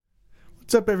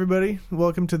What's up, everybody?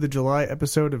 Welcome to the July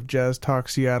episode of Jazz Talk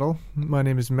Seattle. My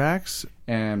name is Max.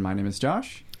 And my name is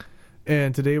Josh.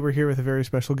 And today we're here with a very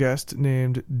special guest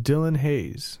named Dylan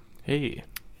Hayes. Hey.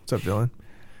 What's up, Dylan?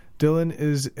 Dylan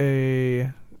is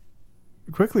a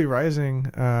quickly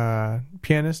rising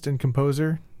pianist and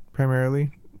composer,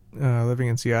 primarily, living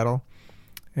in Seattle.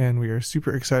 And we are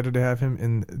super excited to have him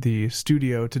in the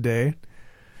studio today.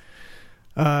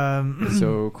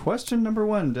 So question number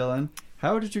one, Dylan.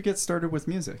 How did you get started with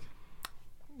music?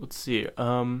 Let's see.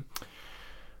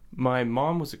 My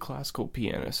mom was a classical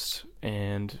pianist,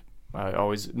 and I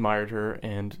always admired her.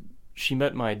 And she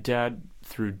met my dad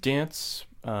through dance.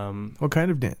 What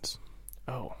kind of dance?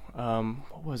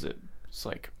 What was it? It's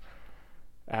like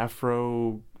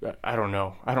Afro. I don't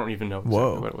know. I don't even know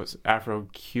exactly what it was.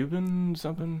 Afro-Cuban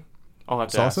something. I'll have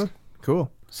to Salsa? ask.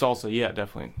 Cool. Salsa, yeah,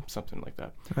 definitely something like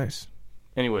that. Nice.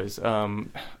 Anyways,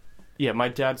 yeah, my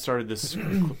dad started this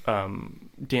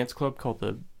dance club called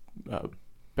the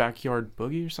Backyard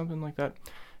Boogie or something like that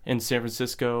in San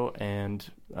Francisco, and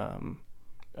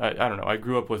I don't know. I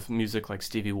grew up with music like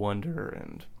Stevie Wonder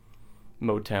and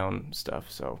Motown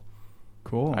stuff, so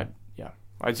cool.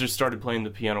 I just started playing the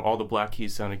piano. All the black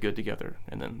keys sounded good together,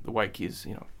 and then the white keys,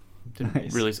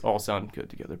 didn't really all sound good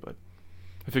together, but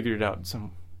I figured it out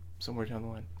somewhere down the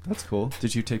line. That's cool.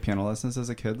 Did you take piano lessons as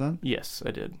a kid then? Yes,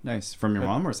 I did. Nice. From your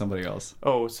mom or somebody else?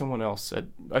 Oh, someone else.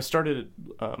 I started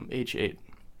at age 8.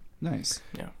 Nice.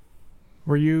 Yeah.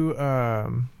 Were you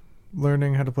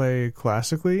learning how to play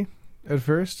classically at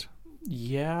first?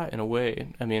 Yeah, in a way.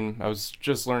 I mean, I was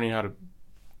just learning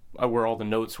where all the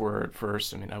notes were at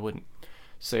first. I mean, I wouldn't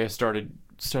say I started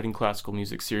studying classical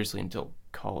music seriously until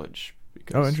college.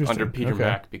 Interesting. Under Peter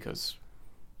Mack, because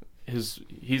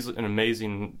he's an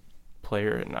amazing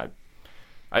player, and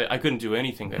I couldn't do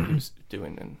anything that he was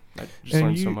doing, and I just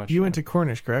learned so much. You went to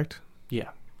Cornish, correct? Yeah.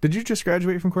 Did you just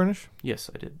graduate from Cornish? Yes,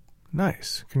 I did.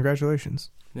 Nice. Congratulations.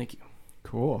 Thank you.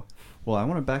 Cool. Well, I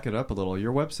want to back it up a little.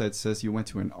 Your website says you went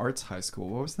to an arts high school.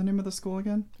 What was the name of the school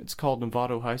again? It's called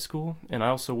Novato High School, and I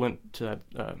also went to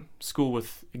that school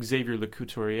with Xavier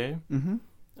Lecouturier,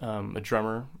 a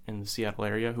drummer in the Seattle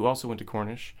area, who also went to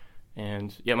Cornish.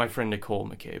 And yeah, my friend Nicole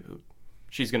McCabe,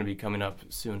 she's going to be coming up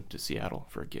soon to Seattle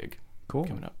for a gig. Cool.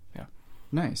 Coming up, yeah.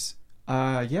 Nice.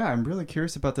 Yeah, I'm really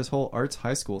curious about this whole arts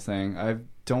high school thing.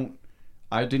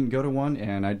 I didn't go to one,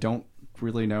 and I don't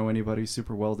really know anybody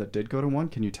super well that did go to one.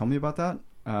 Can you tell me about that?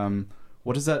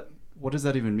 What does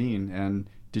that even mean? And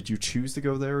did you choose to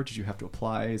go there, or did you have to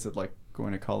apply? Is it like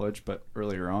going to college but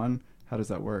earlier on? How does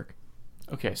that work?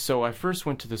 Okay, so I first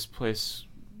went to this place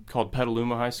called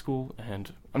Petaluma High School,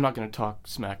 and I'm not going to talk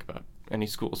smack about any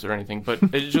schools or anything, but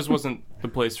it just wasn't the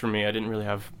place for me. I didn't really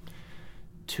have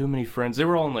too many friends. They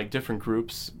were all in like different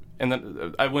groups, and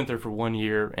then I went there for 1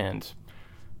 year, and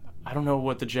I don't know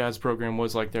what the jazz program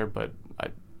was like there, but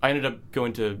I ended up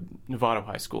going to Novato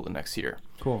High School the next year.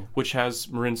 Cool. Which has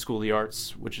Marin School of the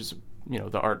Arts, which is,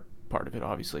 the art part of it,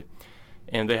 obviously.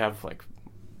 And they have like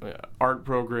art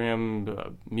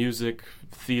program, music,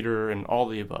 theater, and all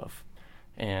the above.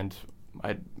 And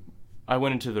I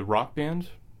went into the rock band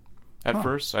at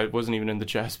first. I wasn't even in the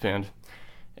jazz band.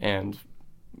 And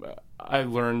I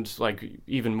learned like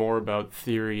even more about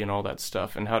theory and all that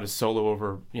stuff, and how to solo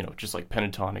over, just like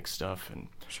pentatonic stuff. And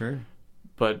Sure.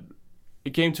 But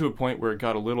it came to a point where it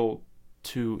got a little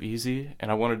too easy, and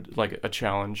I wanted like a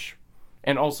challenge.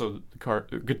 And also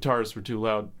the guitars were too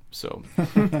loud, so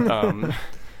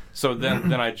so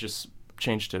then I just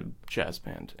changed to jazz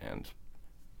band, and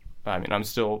I mean I'm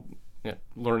still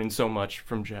learning so much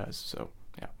from jazz, so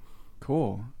yeah.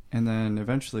 Cool. And then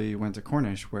eventually you went to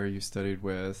Cornish, where you studied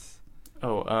with...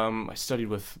 I studied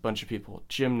with a bunch of people.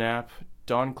 Jim Knapp,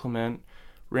 Don Clement,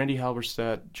 Randy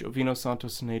Halberstadt, Jovino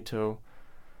Santosoneto.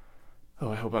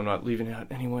 I hope I'm not leaving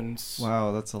out anyone's...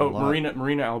 Wow, that's a lot.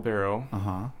 Marina Albero.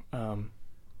 Uh-huh.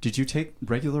 Did you take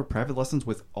regular private lessons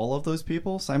with all of those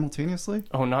people simultaneously?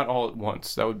 Oh, not all at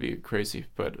once. That would be crazy.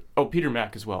 But Peter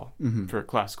Mack as well for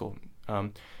classical.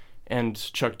 And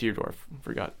Chuck Deerdorf.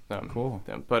 Forgot them. Cool.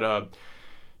 Them. But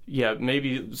yeah,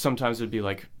 maybe sometimes it'd be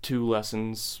like 2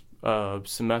 lessons a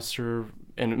semester,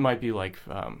 and it might be like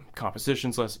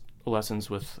compositions lessons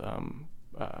with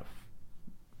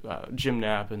Jim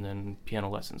Knapp, and then piano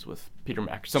lessons with Peter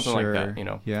Mack, something like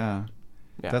that. Yeah.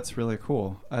 That's really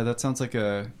cool. That sounds like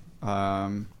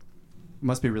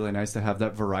must be really nice to have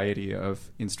that variety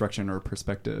of instruction or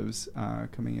perspectives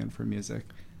coming in for music.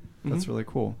 That's really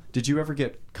cool. Did you ever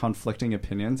get conflicting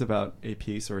opinions about a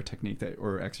piece or a technique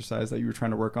or exercise that you were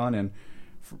trying to work on, and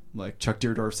like Chuck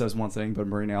Deerdorf says one thing but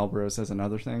Marina Albero says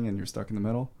another thing, and you're stuck in the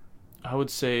middle? I would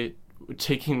say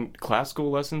taking classical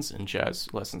lessons and jazz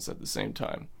lessons at the same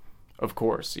time. Of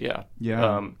course, yeah.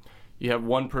 Yeah. You have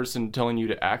one person telling you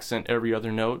to accent every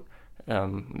other note.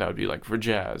 That would be like for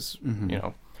jazz,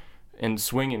 and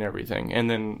swinging everything. And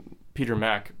then Peter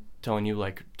Mack telling you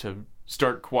like to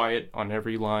start quiet on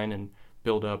every line and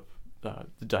build up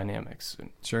the dynamics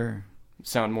and Sure.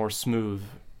 sound more smooth,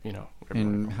 whatever.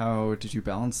 And how did you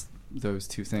balance those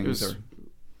two things? It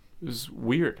was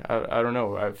weird. I don't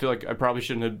know. I feel like I probably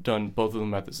shouldn't have done both of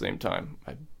them at the same time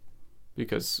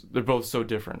because they're both so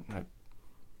different.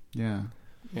 Yeah.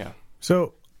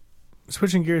 So,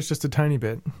 switching gears just a tiny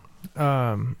bit,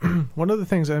 one of the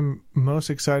things I'm most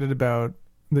excited about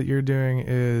that you're doing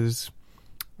is,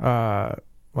 well,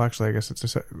 actually, I guess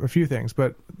it's a few things,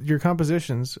 but your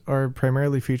compositions are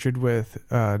primarily featured with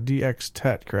DX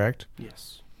Tet, correct?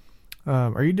 Yes.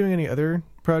 Are you doing any other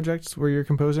projects where you're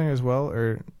composing as well,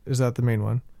 or is that the main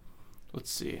one?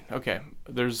 Let's see. Okay,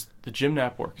 there's the Jim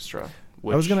Knapp Orchestra.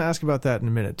 Which, I was going to ask about that in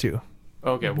a minute, too.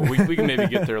 Okay, well, we can maybe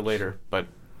get there later, but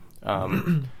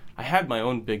I had my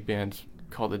own big band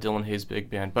called the Dylan Hayes Big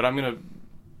Band, but I'm going to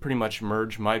pretty much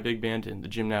merge my big band and the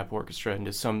Jim Knapp Orchestra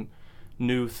into some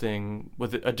new thing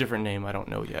with a different name. I don't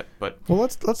know yet, but... Well,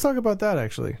 let's talk about that,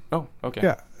 actually. Oh, okay.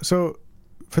 Yeah, so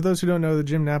for those who don't know the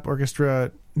Jim Knapp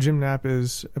Orchestra, Jim Knapp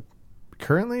is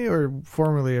currently or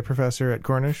formerly a professor at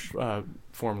Cornish?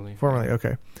 Formerly. Formerly,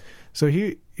 okay. So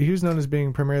he was known as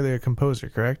being primarily a composer,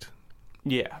 correct?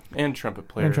 Yeah, and trumpet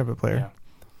player. Yeah.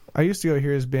 I used to go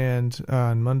hear his band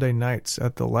on Monday nights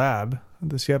at the Lab,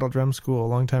 the Seattle Drum School, a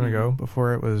long time ago,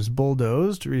 before it was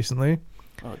bulldozed recently.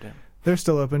 Oh, damn. They're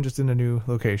still open, just in a new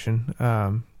location.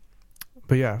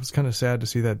 But yeah, it was kind of sad to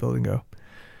see that building go.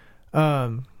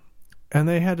 And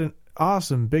they had an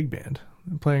awesome big band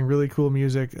playing really cool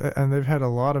music, and they've had a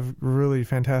lot of really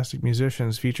fantastic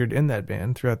musicians featured in that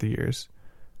band throughout the years.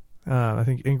 I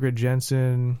think Ingrid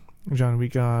Jensen, John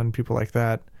Weekon, people like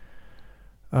that.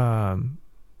 And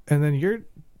then you're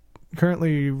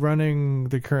currently running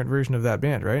the current version of that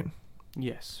band, right?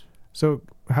 Yes. So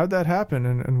how'd that happen,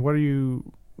 and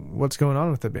what's going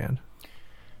on with the band?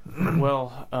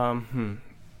 Well,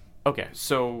 okay,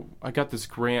 so I got this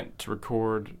grant to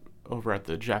record over at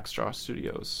the Jack Straw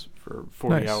Studios for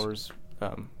 40 Nice. hours.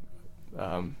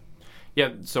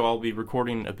 Yeah, so I'll be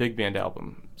recording a big band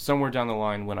album somewhere down the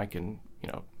line when I can,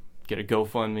 get a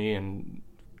GoFundMe and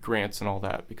grants and all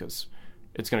that, because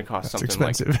it's going to cost That's something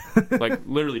expensive. like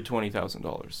literally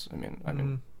 $20,000. I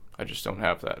mean, I just don't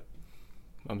have that.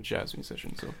 I'm a jazz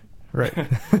musician, so Right.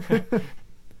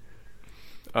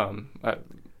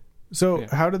 So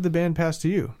how did the band pass to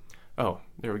you? Oh,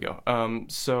 there we go.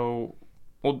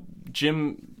 Well,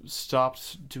 Jim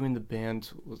stopped doing the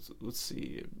band, let's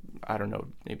see, I don't know,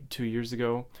 maybe 2 years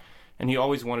ago. And he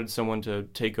always wanted someone to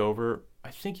take over. I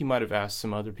think he might have asked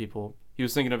some other people. He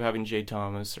was thinking of having Jay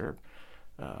Thomas or,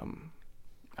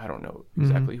 I don't know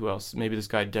exactly who else. Maybe this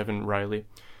guy, Devin Riley.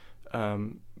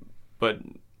 But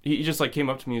he just came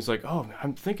up to me. He's like, "Oh,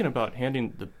 I'm thinking about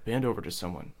handing the band over to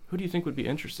someone. Who do you think would be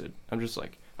interested?" I'm just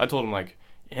like, I told him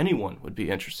anyone would be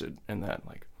interested in that.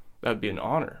 That'd be an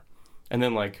honor. And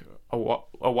then a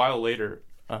while later,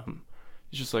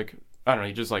 he's just I don't know.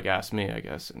 He just asked me, I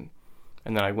guess, and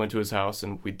then I went to his house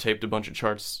and we taped a bunch of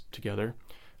charts together,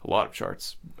 a lot of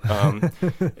charts,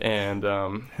 and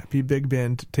happy big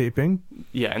band taping.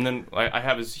 Yeah, and then I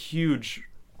have this huge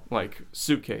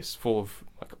suitcase full of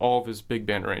all of his big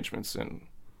band arrangements, and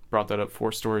brought that up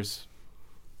 4 stories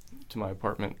to my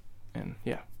apartment, and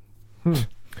yeah.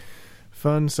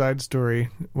 Fun side story.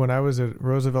 When I was at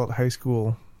Roosevelt High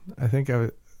School, I think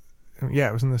I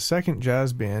was in the second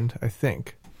jazz band, I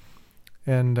think.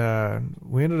 And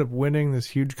we ended up winning this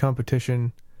huge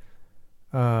competition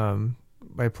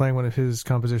by playing one of his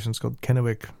compositions called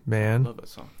Kennewick Man. I love that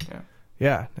song, yeah.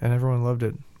 Yeah, and everyone loved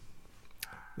it.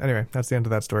 Anyway, that's the end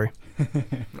of that story.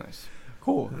 Nice.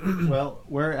 Cool. Well,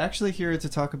 we're actually here to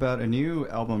talk about a new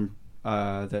album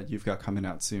that you've got coming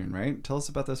out soon, right? Tell us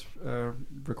about this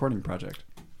recording project.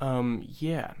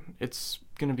 Yeah, it's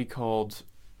going to be called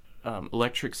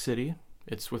Electric City.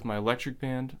 It's with my electric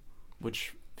band,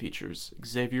 which features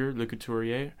Xavier Le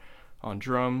Couturier on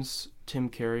drums, Tim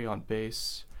Carey on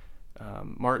bass,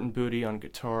 Martin Booty on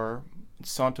guitar,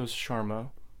 Santos Sharma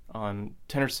on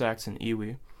tenor sax and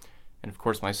iwi, and of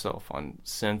course myself on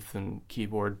synth and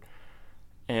keyboard.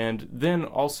 And then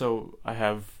also I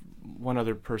have one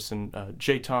other person,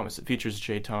 Jay Thomas. It features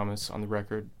Jay Thomas on the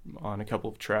record on a couple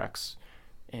of tracks,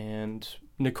 and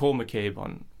Nicole McCabe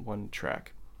on one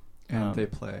track. And they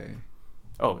play...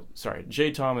 Oh, sorry. Jay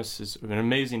Thomas is an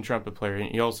amazing trumpet player, and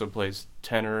he also plays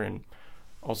tenor and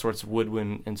all sorts of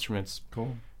woodwind instruments.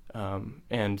 Cool.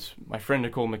 And my friend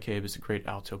Nicole McCabe is a great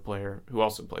alto player who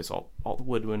also plays all the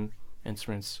woodwind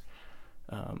instruments.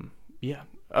 We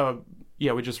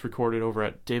just recorded over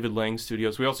at David Lang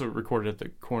Studios. We also recorded at the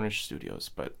Cornish Studios,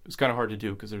 but it's kind of hard to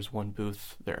do because there's one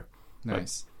booth there.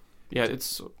 Nice. But, yeah,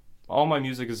 it's all my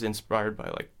music is inspired by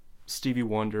like Stevie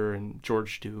Wonder and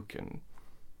George Duke and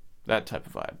that type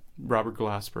of vibe. Robert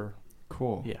Glasper.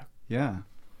 Cool. Yeah. Yeah.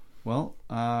 Well,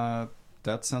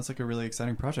 that sounds like a really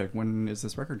exciting project. When is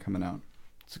this record coming out?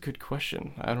 It's a good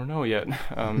question. I don't know yet.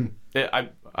 I'm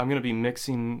going to be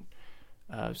mixing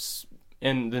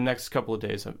in the next couple of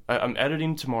days. I'm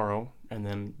editing tomorrow and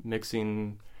then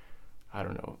mixing, I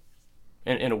don't know,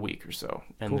 in a week or so.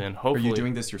 And Cool. then hopefully... Are you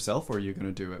doing this yourself, or are you going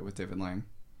to do it with David Lang?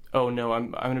 Oh, no,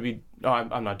 I'm going to be... No,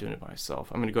 I'm not doing it by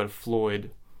myself. I'm going to go to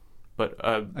Floyd. But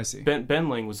I see. Ben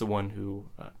Lang was the one who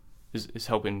is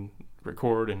helping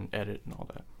record and edit and all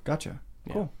that. Gotcha.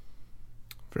 Yeah. Cool.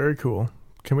 Very cool.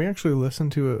 Can we actually listen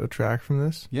to a track from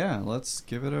this? Yeah, let's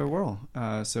give it a whirl.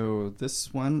 So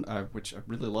this one, which I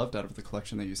really loved out of the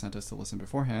collection that you sent us to listen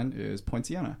beforehand, is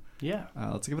Poinciana. Yeah.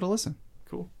 Let's give it a listen.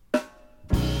 Cool.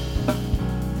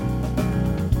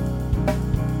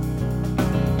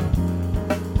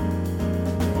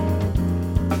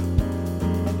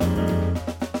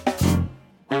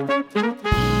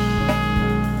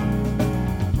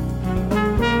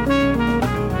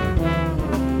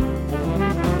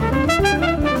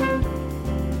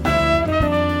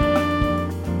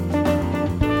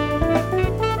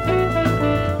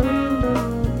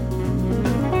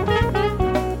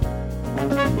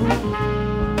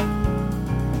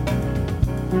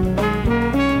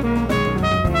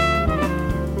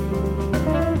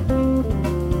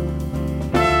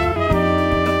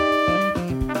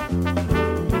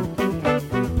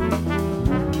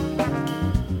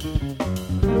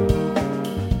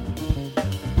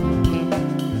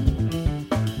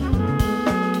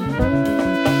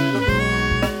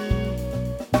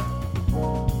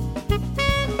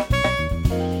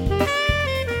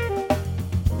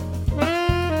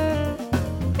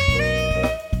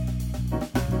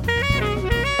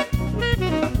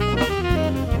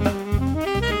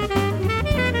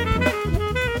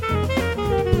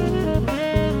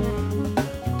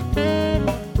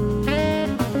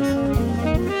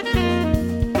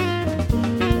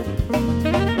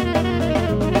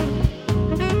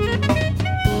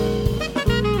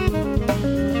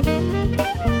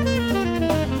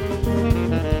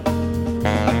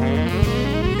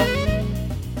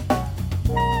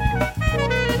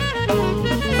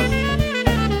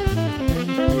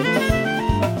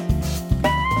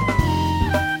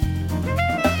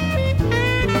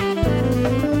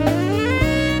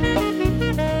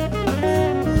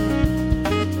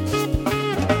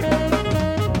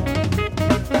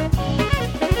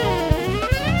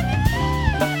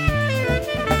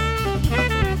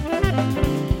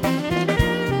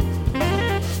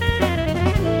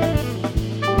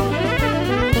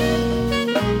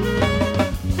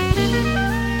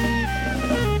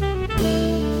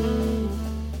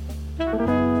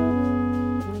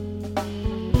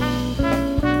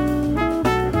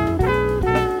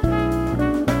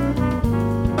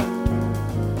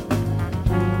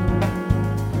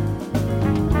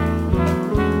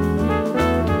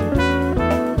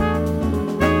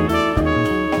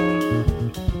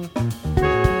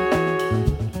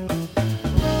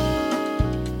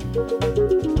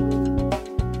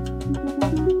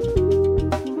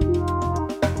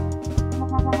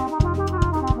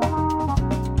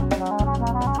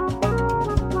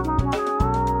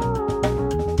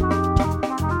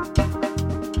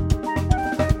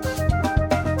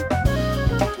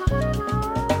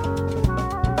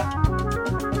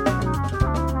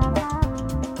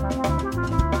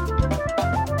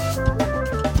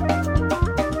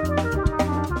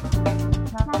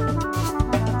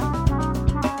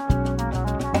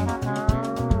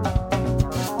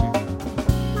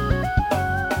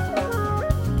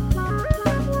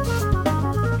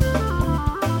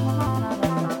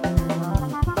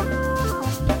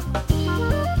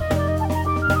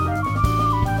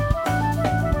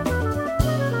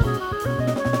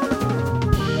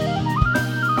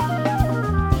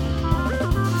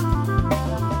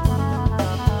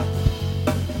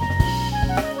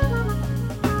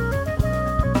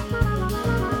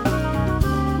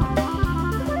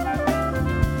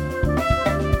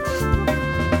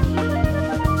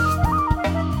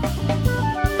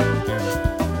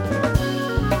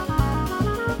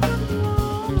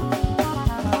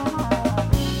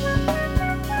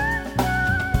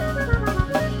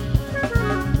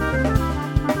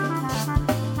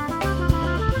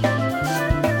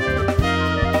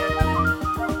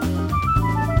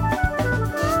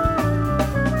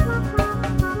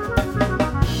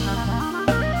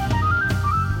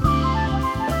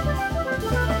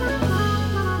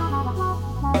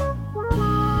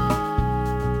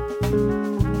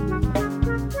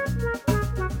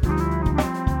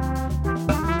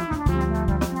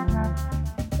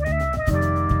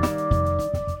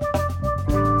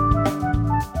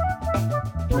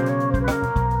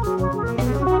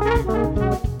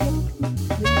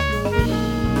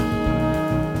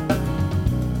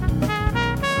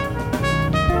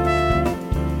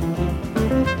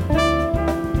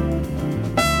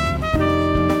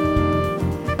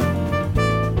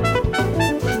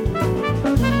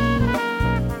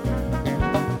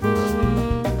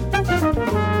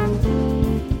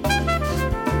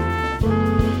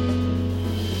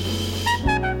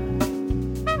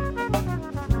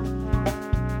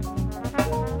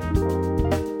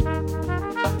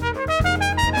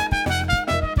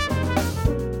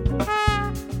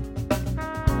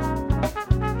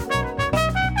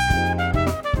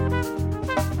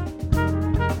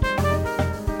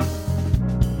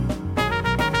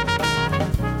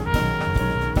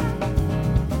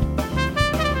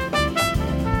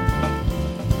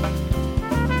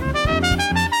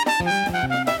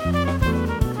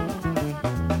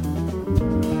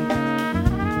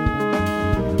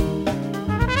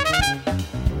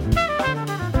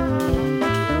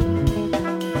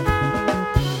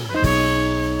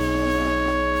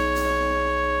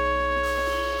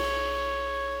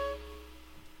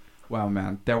 Wow,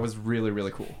 man, that was really,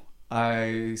 really cool.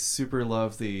 I super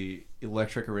love the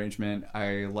electric arrangement.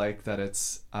 I like that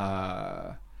it's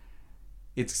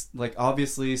like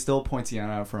obviously still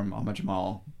Poinciana from Ahmad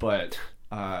Jamal, but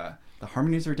the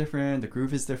harmonies are different, the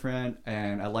groove is different,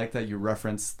 and I like that you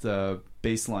reference the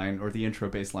bass line or the intro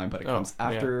bass line, but it comes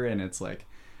after, and it's like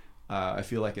I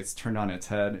feel like it's turned on its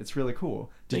head. It's really cool.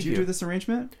 Did you do this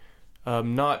arrangement?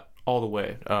 Not all the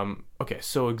way. Okay,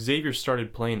 so Xavier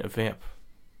started playing a vamp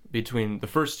between the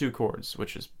first two chords,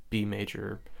 which is B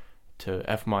major to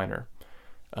F minor.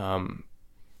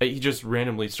 He just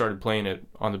randomly started playing it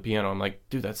on the piano. I'm like,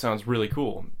 dude, that sounds really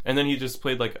cool. And then he just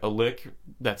played like a lick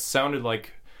that sounded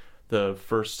like the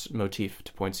first motif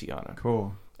to Poinciana.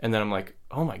 Cool. And then I'm like,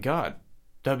 oh my god,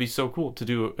 that'd be so cool to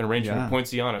do an arrangement of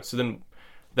Poinciana. So then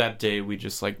that day we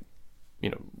just like,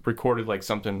 recorded like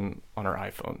something on our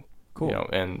iPhone. Cool.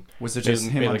 And was it just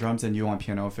him on drums and you on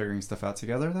piano figuring stuff out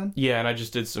together then? Yeah, and I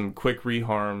just did some quick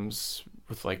reharms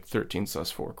with like 13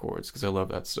 sus4 chords because I love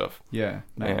that stuff. Yeah,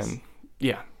 nice. And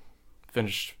yeah,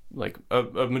 finished like a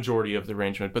majority of the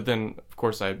arrangement, but then of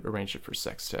course I arranged it for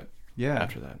sextet. Yeah,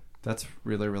 after that. That's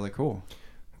really, really cool.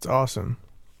 It's awesome.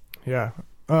 Yeah.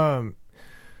 Going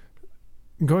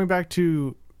back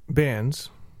to bands,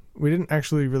 we didn't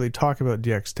actually really talk about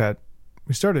DXTET.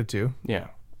 We started to. Yeah.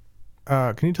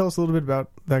 Can you tell us a little bit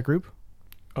about that group?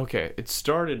 Okay, it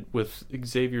started with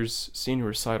Xavier's senior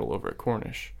recital over at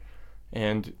Cornish.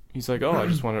 And he's like, oh, I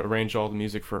just want to arrange all the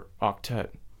music for Octet.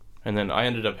 And then I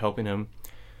ended up helping him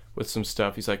with some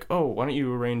stuff. He's like, oh, why don't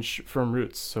you arrange Firm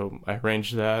Roots? So I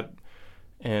arranged that.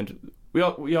 And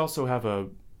we also have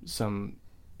some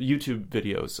YouTube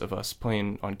videos of us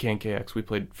playing on CanKX. We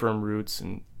played Firm Roots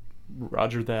and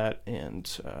Roger That,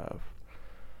 and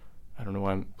I don't know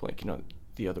why I'm blanking on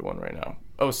the other one right now.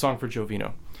 Oh, Song for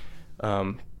Jovino.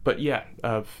 But yeah,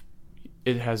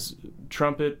 it has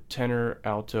trumpet, tenor,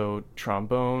 alto,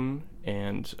 trombone,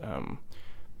 and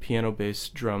piano, bass,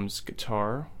 drums,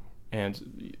 guitar.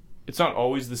 And it's not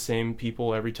always the same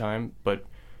people every time, but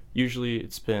usually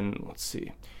it's been, let's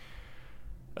see.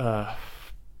 I'm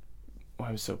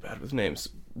so bad with names.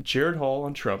 Jared Hall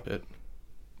on trumpet,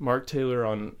 Mark Taylor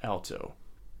on alto,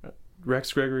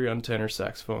 Rex Gregory on tenor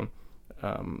saxophone,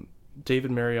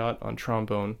 David Marriott on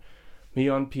trombone, me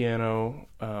on piano,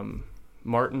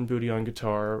 Martin Booty on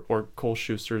guitar, or Cole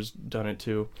Schuster's done it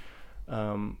too,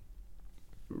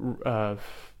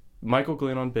 Michael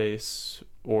Glenn on bass,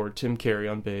 or Tim Carey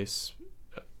on bass,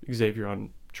 Xavier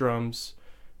on drums,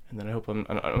 and then I hope I'm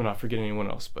not forgetting anyone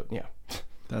else, but yeah.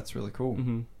 That's really cool.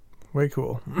 Mm-hmm. Way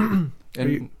cool.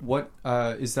 And what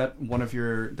is that one of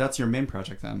that's your main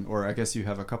project then? Or I guess you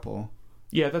have a couple.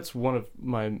 Yeah, that's one of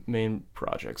my main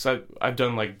projects. I've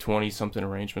done like 20-something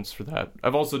arrangements for that.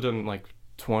 I've also done like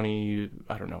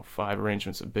 5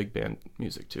 arrangements of big band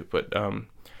music too. But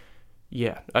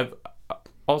yeah, I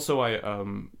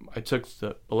took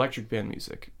the electric band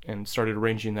music and started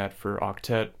arranging that for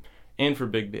octet and for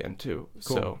big band too.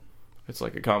 Cool. So it's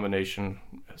like a combination.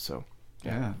 So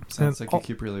yeah, sounds like you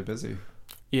keep really busy.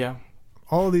 Yeah.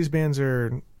 All of these bands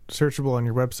are searchable on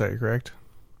your website, correct?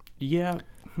 Yeah.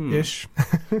 Ish.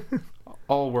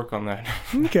 I'll work on that.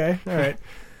 Okay. All right.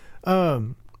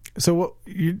 So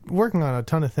you're working on a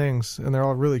ton of things, and they're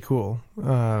all really cool.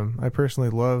 I personally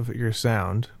love your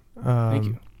sound. Thank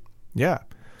you. Yeah.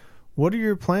 What are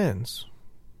your plans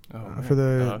for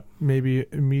the maybe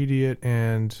immediate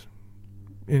and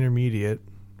intermediate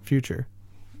future?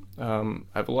 I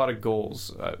have a lot of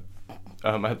goals.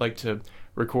 I'd like to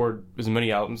record as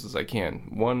many albums as I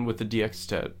can. One with the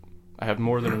DXTET. I have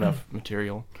more than enough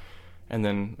material. And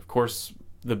then, of course,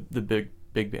 the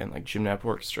big band like Jim Knapp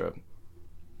Orchestra.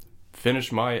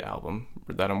 Finish my album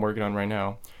that I'm working on right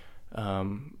now.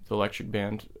 The electric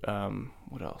band.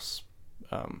 What else?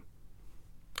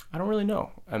 I don't really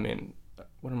know. I mean,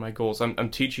 what are my goals? I'm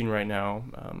teaching right now.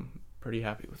 Pretty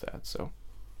happy with that. So,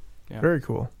 yeah. Very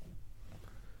cool.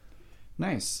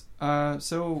 Nice.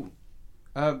 So,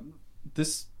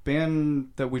 this band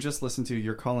that we just listened to,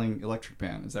 you're calling Electric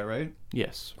Band, is that right?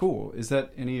 Yes. Cool. Is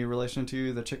that any relation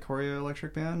to the Chick Corea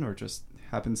Electric Band, or just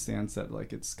happenstance that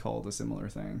like it's called a similar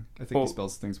thing? I think he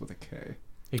spells things with a K.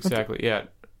 Exactly. Yeah.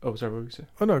 Oh, sorry. What were you saying?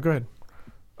 Oh no, go ahead.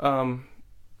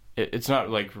 It's not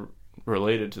like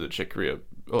related to the Chick Corea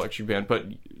Electric Band, but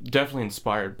definitely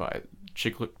inspired by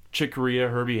Chick Corea,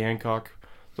 Herbie Hancock.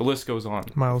 The list goes on.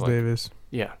 Miles Davis.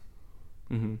 Yeah.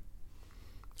 Mm-hmm.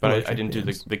 But I didn't do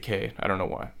the K. I don't know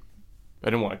why. I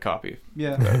didn't want to copy.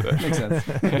 Yeah, makes sense.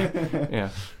 Yeah.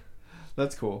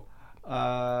 That's cool.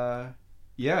 Yeah,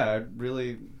 I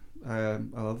really... I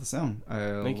love the sound. I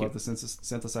love the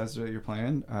synthesizer that you're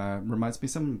playing. Reminds me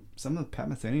some of Pat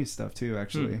Metheny stuff too,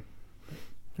 actually.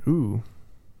 Ooh,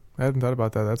 I hadn't thought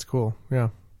about that. That's cool. Yeah.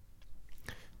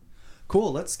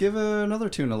 Cool. Let's give another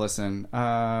tune a listen.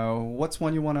 What's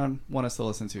one you want us to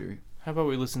listen to? How about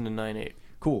we listen to 9/8?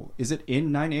 Cool. Is it in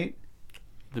 9/8?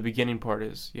 The beginning part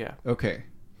is, yeah. Okay.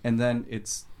 And then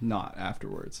it's not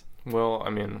afterwards. Well, I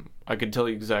mean, I could tell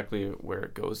you exactly where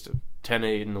it goes to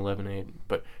 10/8 and 11/8,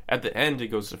 but at the end it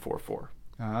goes to 4/4.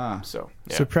 Ah. So,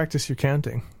 yeah. So practice your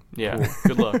counting. Yeah.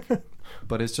 Cool. Good luck.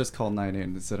 But it's just called 9/8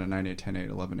 instead of 9/8, 10/8,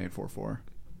 11/8, 4/4.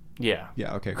 Yeah.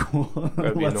 Yeah, okay, cool.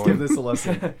 That'd be Let's annoying. give this a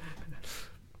listen.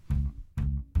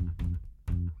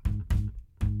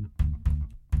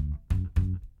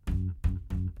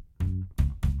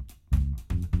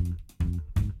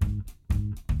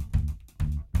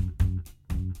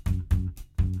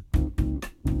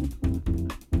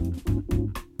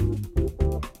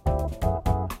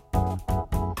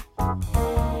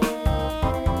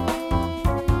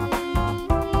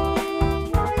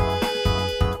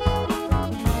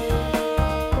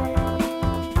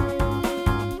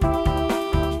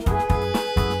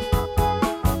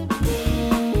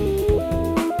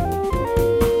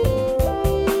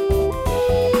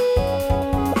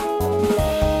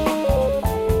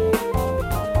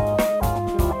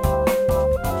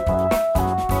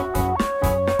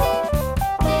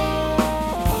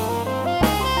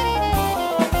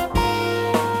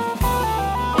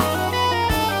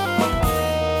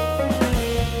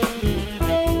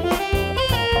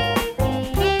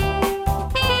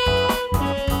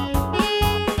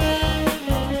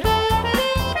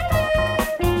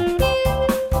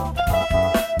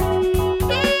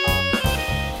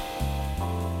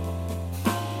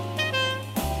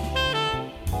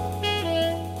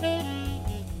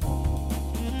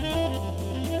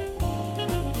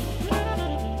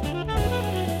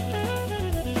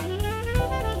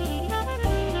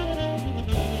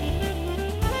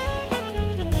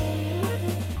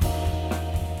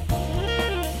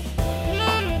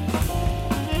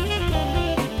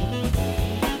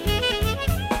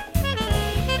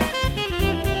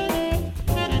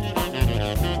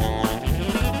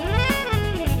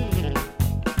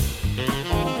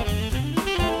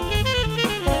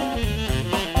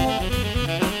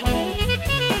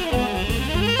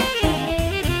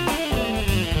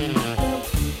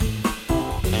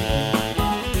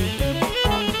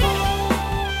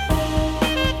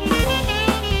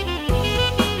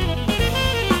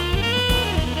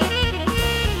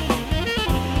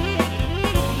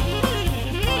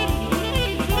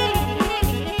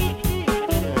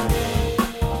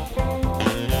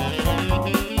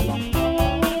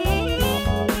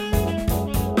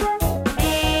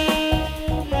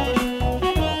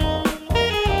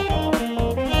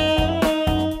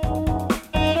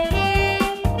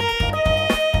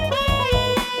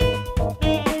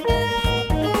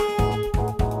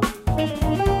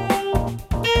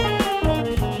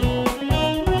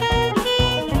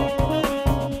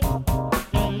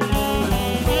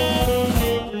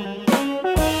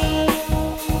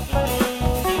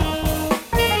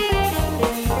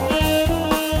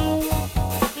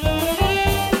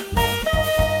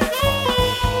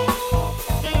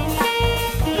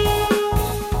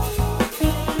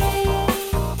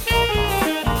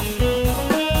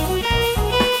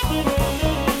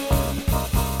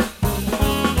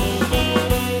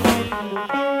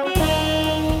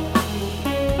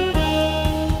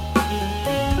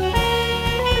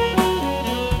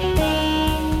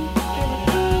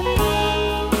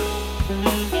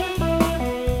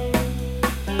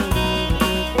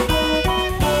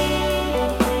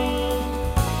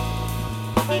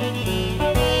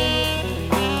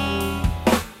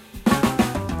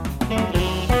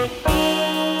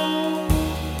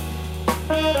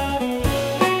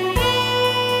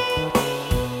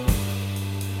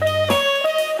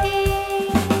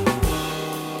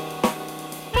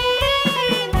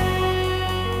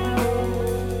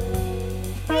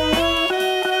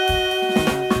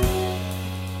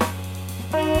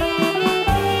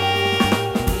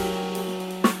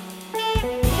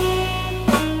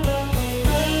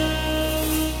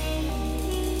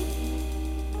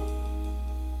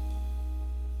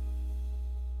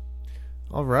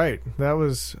 All right, that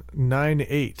was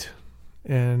 9/8,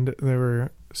 and there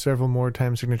were several more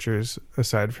time signatures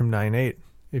aside from 9/8,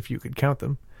 if you could count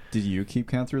them. Did you keep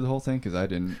count through the whole thing? Because I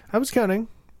didn't. I was counting,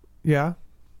 yeah.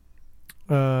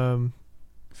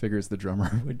 Figures the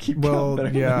drummer would keep Well,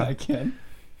 count better yeah. than I can.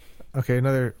 Okay,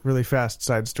 another really fast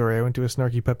side story. I went to a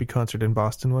Snarky Puppy concert in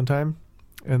Boston one time,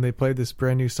 and they played this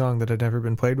brand new song that had never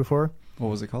been played before. What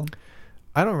was it called?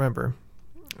 I don't remember.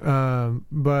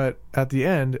 But at the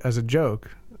end, as a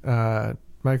joke,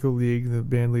 Michael League, the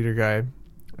band leader guy,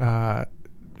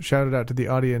 shouted out to the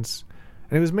audience,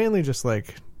 and it was mainly just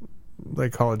like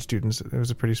college students. It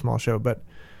was a pretty small show, but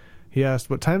he asked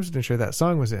what time signature that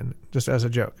song was in, just as a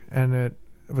joke, and it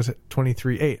was at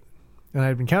 23:08, and I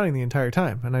had been counting the entire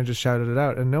time, and I just shouted it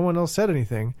out, and no one else said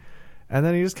anything, and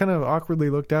then he just kind of awkwardly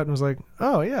looked out and was like,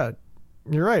 "Oh yeah,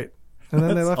 you're right," and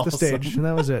then they left the stage, and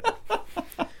that was it.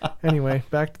 Anyway,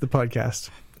 back to the podcast.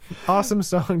 Awesome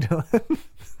song, Dylan.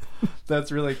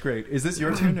 That's really great. Is this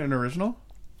your tune, an original?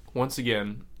 Once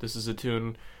again, this is a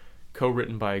tune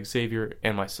co-written by Xavier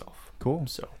and myself. Cool.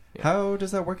 So, yeah. How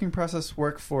does that working process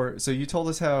work for... So you told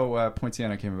us how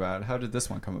Poinciana came about. How did this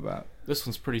one come about? This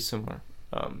one's pretty similar.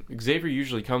 Xavier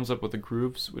usually comes up with the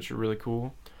grooves, which are really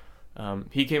cool.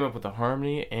 He came up with the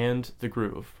harmony and the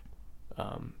groove.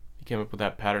 He came up with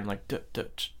that pattern, like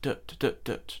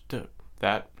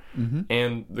that,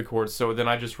 and the chords. So then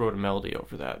I just wrote a melody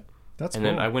over that. That's and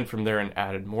cool. then I went from there and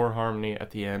added more harmony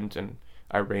at the end, and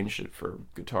I arranged it for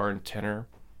guitar and tenor.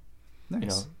 Nice. You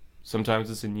know, sometimes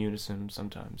it's in unison,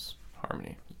 sometimes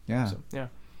harmony. Yeah. So, yeah.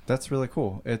 That's really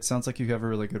cool. It sounds like you have a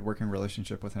really good working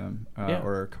relationship with him, Yeah.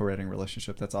 or a co-writing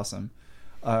relationship. That's awesome.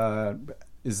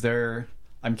 Is there...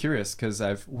 I'm curious because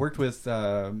I've worked with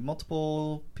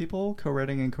multiple people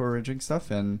co-writing and co-arranging stuff,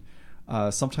 and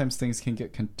sometimes things can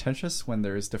get contentious when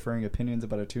there's differing opinions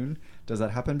about a tune. Does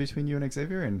that happen between you and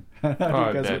Xavier, and how do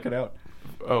you guys work it out?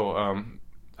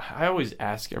 I always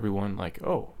ask everyone, like,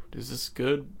 oh, is this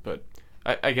good? But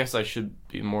I guess I should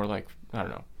be more like, I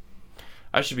don't know.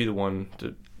 I should be the one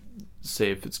to say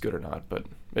if it's good or not, but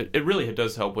it really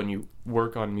does help when you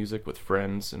work on music with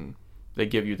friends and they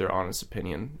give you their honest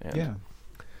opinion. And, Yeah.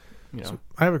 You know. So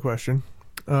I have a question.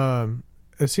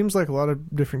 It seems like a lot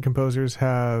of different composers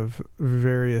have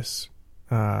various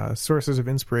sources of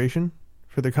inspiration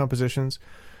for their compositions.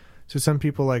 So some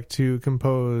people like to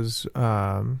compose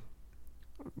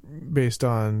based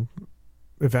on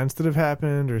events that have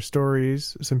happened or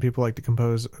stories. Some people like to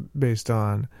compose based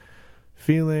on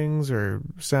feelings or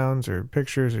sounds or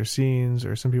pictures or scenes,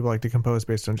 or some people like to compose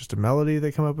based on just a melody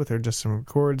they come up with, or just some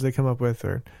chords they come up with,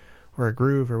 or a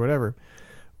groove or whatever.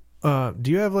 Do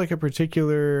you have like a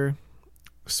particular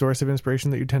source of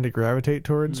inspiration that you tend to gravitate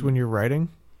towards when you're writing?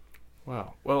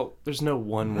 Wow. Well, there's no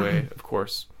one way, of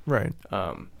course. Right.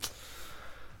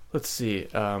 Let's see.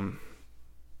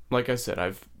 Like I said,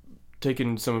 I've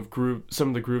taken some of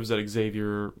the grooves that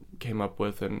Xavier came up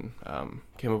with and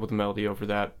came up with a melody over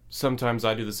that. Sometimes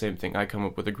I do the same thing. I come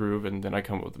up with a groove and then I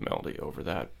come up with a melody over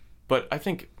that. But I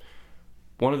think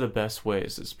one of the best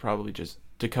ways is probably just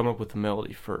to come up with the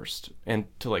melody first and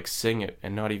to like sing it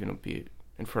and not even be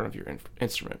in front of your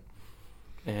instrument.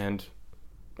 And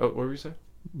what were you saying?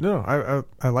 No,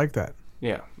 I like that.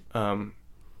 Yeah.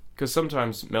 Because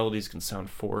sometimes melodies can sound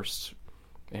forced,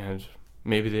 and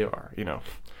maybe they are, you know.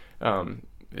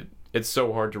 It's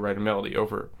so hard to write a melody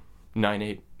over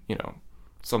 9/8, you know,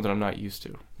 something I'm not used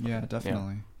to. Yeah,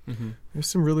 definitely. Yeah. Mm-hmm. There's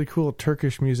some really cool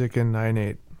Turkish music in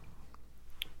 9/8.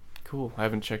 Cool. I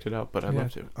haven't checked it out, but I'd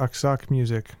love to. Aksak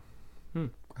music.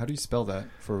 How do you spell that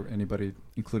for anybody,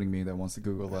 including me, that wants to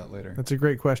Google that later? That's a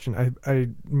great question. I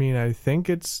mean, I think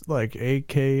it's like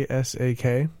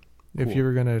AKSAK. If Cool. you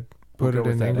were gonna put We'll go it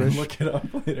with in that and English, look it up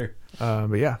later.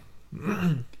 but yeah,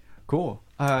 Cool.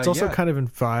 it's also yeah, kind of in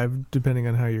 5, depending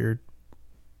on how you're.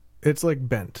 It's like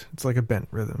bent. It's like a bent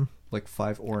rhythm, like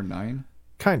 5 or 9.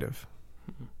 kind of.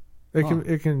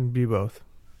 It can be both.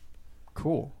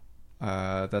 Cool.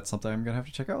 That's something I'm gonna have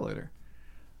to check out later.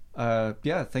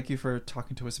 Yeah, thank you for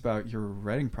talking to us about your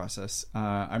writing process.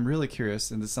 I'm really curious,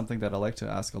 and this is something that I like to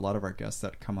ask a lot of our guests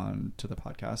that come on to the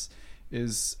podcast,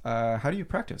 is how do you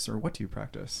practice, or what do you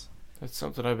practice? That's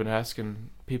something I've been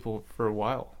asking people for a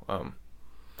while.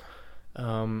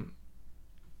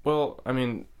 Well, I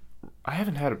mean, I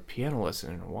haven't had a piano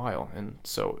lesson in a while, and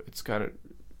so it's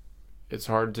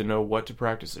hard to know what to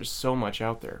practice. There's so much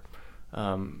out there.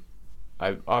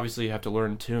 I obviously have to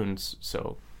learn tunes,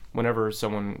 so whenever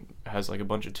someone has like a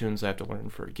bunch of tunes I have to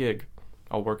learn for a gig,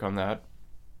 I'll work on that,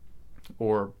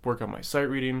 or work on my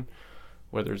sight reading,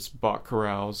 whether it's Bach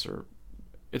chorales, or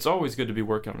it's always good to be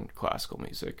working on classical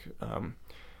music. Of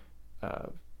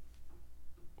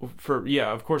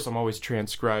course I'm always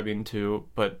transcribing too,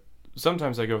 but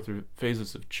sometimes I go through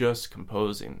phases of just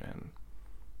composing, and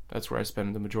that's where I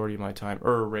spend the majority of my time,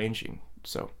 or arranging.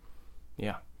 So,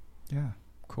 yeah. Yeah,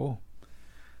 cool.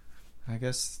 I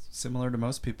guess similar to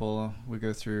most people, we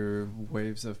go through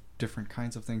waves of different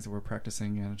kinds of things that we're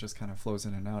practicing, and it just kind of flows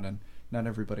in and out, and not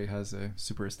everybody has a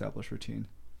super established routine.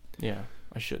 Yeah,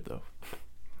 I should though.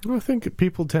 Well, I think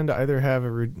people tend to either have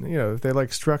if they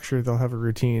like structure, they'll have a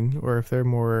routine, or if they're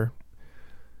more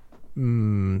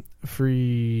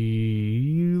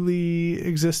freely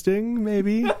existing,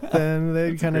 maybe, then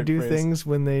they That's a kind of great do phrase. things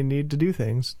when they need to do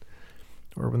things,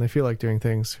 or when they feel like doing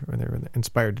things, or when they're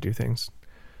inspired to do things.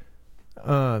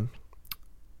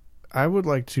 I would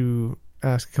like to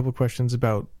ask a couple questions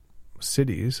about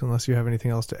cities, unless you have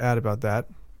anything else to add about that.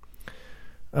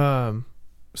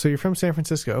 So you're from San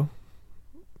Francisco.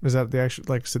 Is that the actual,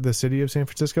 like, the city of San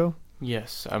Francisco?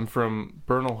 Yes, I'm from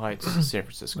Bernal Heights, San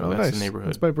Francisco. Oh, That's nice. the neighborhood.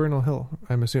 It's by Bernal Hill,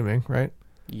 I'm assuming, right?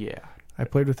 Yeah. I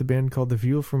played with a band called The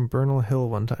View from Bernal Hill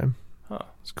one time. Huh.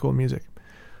 It's cool music.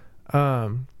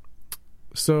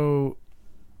 So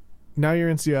now you're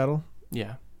in Seattle.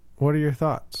 Yeah. What are your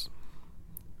thoughts?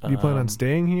 Do you plan on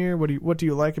staying here? What do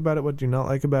you like about it? What do you not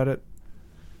like about it?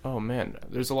 Oh man,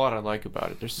 there's a lot I like about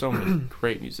it. There's so many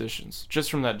great musicians. Just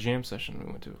from that jam session we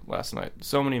went to last night,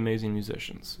 so many amazing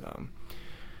musicians.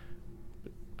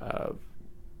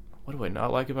 What do I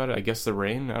not like about it? I guess the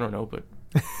rain. I don't know, but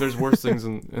there's worse things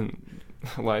in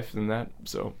life than that.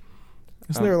 So,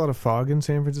 Isn't there a lot of fog in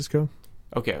San Francisco?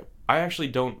 okay, I actually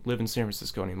don't live in San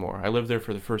Francisco anymore. I lived there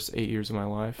for the first 8 years of my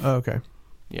life. Oh, okay.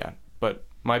 Yeah, but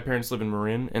my parents live in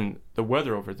Marin, and the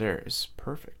weather over there is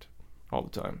perfect all the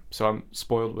time. So I'm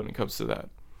spoiled when it comes to that.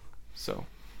 So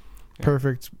yeah.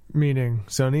 Perfect meaning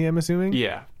sunny, I'm assuming?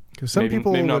 Yeah. Because some Maybe-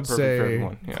 people maybe not would perfect for say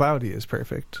everyone, yeah. cloudy is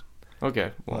perfect.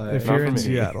 Okay. Well, If If not you're for in me.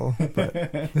 Seattle. But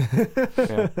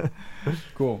Yeah.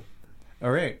 Cool. All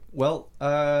right. Well,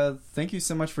 thank you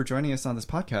so much for joining us on this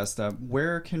podcast.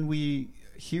 Where can we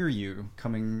hear you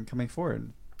coming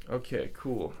forward? Okay,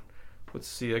 cool. Let's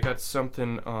see. I got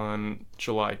something on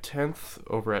July 10th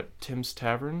over at Tim's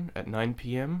Tavern at 9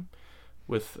 p.m.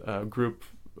 with a group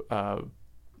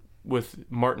with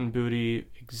Martin Booty,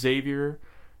 Xavier,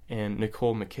 and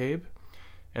Nicole McCabe.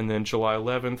 And then July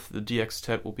 11th, the DX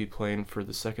Tet will be playing for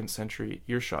the Second Century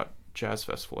Earshot Jazz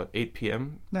Festival at 8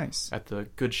 p.m. Nice. at the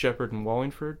Good Shepherd in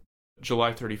Wallingford.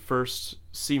 July 31st,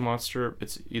 Sea Monster.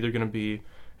 It's either going to be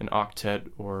an octet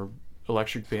or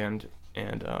electric band.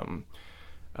 And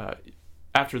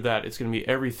after that, it's going to be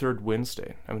every third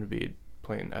Wednesday. I'm going to be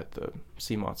playing at the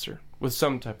Sea Monster with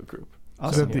some type of group. is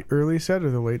Awesome. that the early set or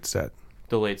the late set?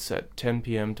 The late set, 10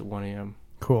 p.m. to 1 a.m.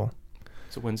 Cool.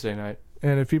 It's a Wednesday night.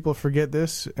 And if people forget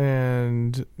this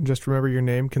and just remember your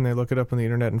name, can they look it up on the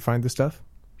internet and find the stuff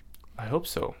I hope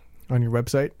so. on your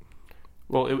website?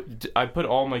 Well, I put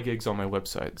all my gigs on my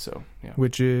website, so yeah.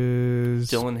 Which is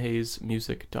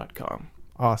DylanHayesMusic.com.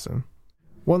 awesome.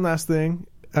 One last thing.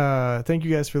 Thank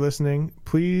you guys for listening.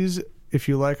 Please, if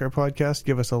you like our podcast,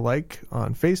 give us a like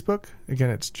on Facebook. Again,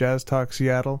 it's Jazz Talk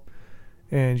Seattle.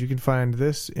 And you can find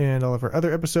this and all of our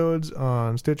other episodes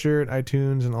on Stitcher and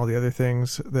iTunes and all the other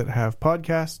things that have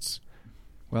podcasts.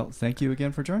 Well, thank you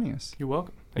again for joining us. You're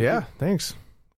welcome. Thank Yeah, you. thanks.